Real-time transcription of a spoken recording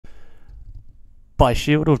By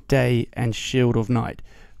shield of day and shield of night,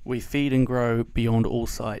 we feed and grow beyond all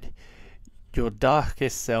sight. Your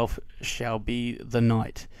darkest self shall be the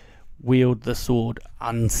night. Wield the sword,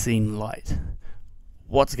 unseen light.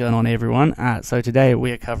 What's going on, everyone? So today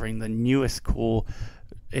we are covering the newest core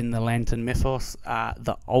in the Lantern mythos,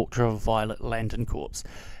 the ultra-Violette Lantern Corps.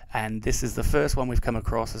 And this is the first one we've come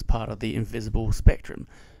across as part of the invisible spectrum.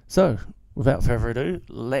 So, without further ado,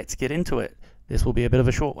 let's get into it. This will be a bit of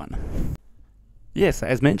a short one. Yes,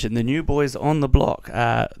 as mentioned, the new boys on the block,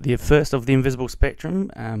 the first of the invisible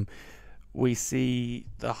spectrum. We see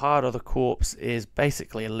the heart of the corpse is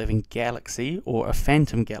basically a living galaxy, or a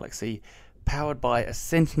phantom galaxy, powered by a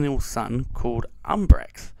sentinel sun called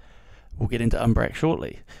Umbrax. We'll get into Umbrax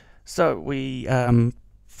shortly. So we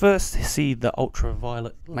first see the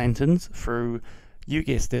ultra-Violette lanterns through, you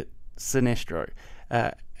guessed it, Sinestro.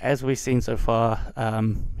 As we've seen so far,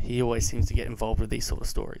 he always seems to get involved with these sort of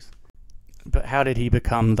stories. But how did he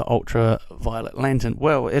become the ultra-Violette lantern?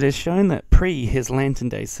 Well, it is shown that pre his lantern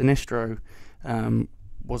days, Sinestro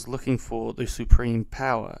was looking for the supreme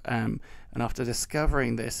power, and after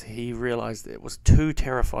discovering this, he realized it was too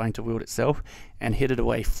terrifying to wield itself and hid it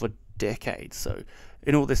away for decades. So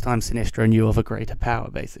in all this time, Sinestro knew of a greater power,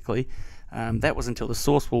 basically. That was until the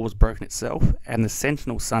Source Wall was broken itself and the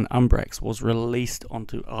Sentinel Sun Umbrax was released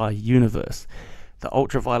onto our universe. The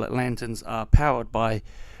ultra-Violette lanterns are powered by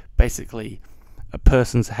basically a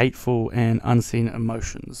person's hateful and unseen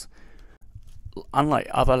emotions. Unlike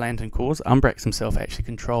other lantern corps, Umbrax himself actually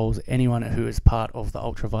controls anyone who is part of the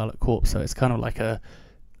ultra-Violette corps, so it's kind of like a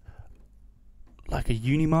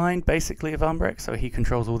unimind basically of Umbrax. So he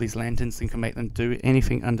controls all these lanterns and can make them do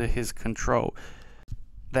anything under his control.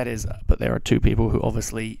 That is, but there are two people who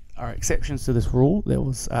obviously are exceptions to this rule. There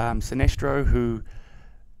was Sinestro, who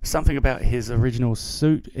something about his original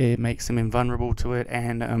suit, it makes him invulnerable to it,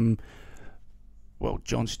 and well,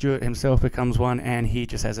 John Stewart himself becomes one, and he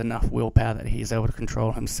just has enough willpower that he is able to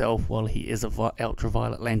control himself while he is a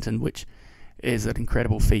ultra-Violette lantern, which is an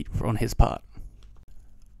incredible feat on his part.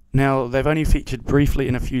 Now, they've only featured briefly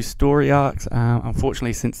in a few story arcs.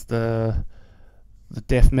 Unfortunately, since the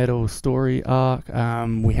death metal story arc,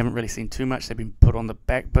 we haven't really seen too much. They've been put on the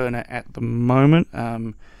back burner at the moment,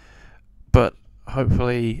 but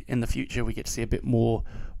hopefully in the future we get to see a bit more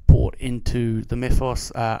brought into the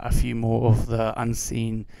mythos, a few more of the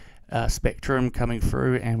unseen spectrum coming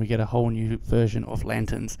through, and we get a whole new version of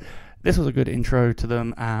lanterns. This was a good intro to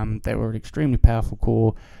them. They were an extremely powerful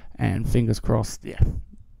core, and fingers crossed, yeah,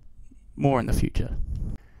 more in the future.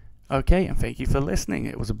 Okay, and thank you for listening.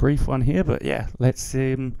 It was a brief one here, but yeah, let's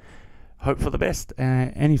hope for the best.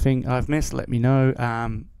 Anything I've missed, let me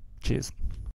know. Cheers.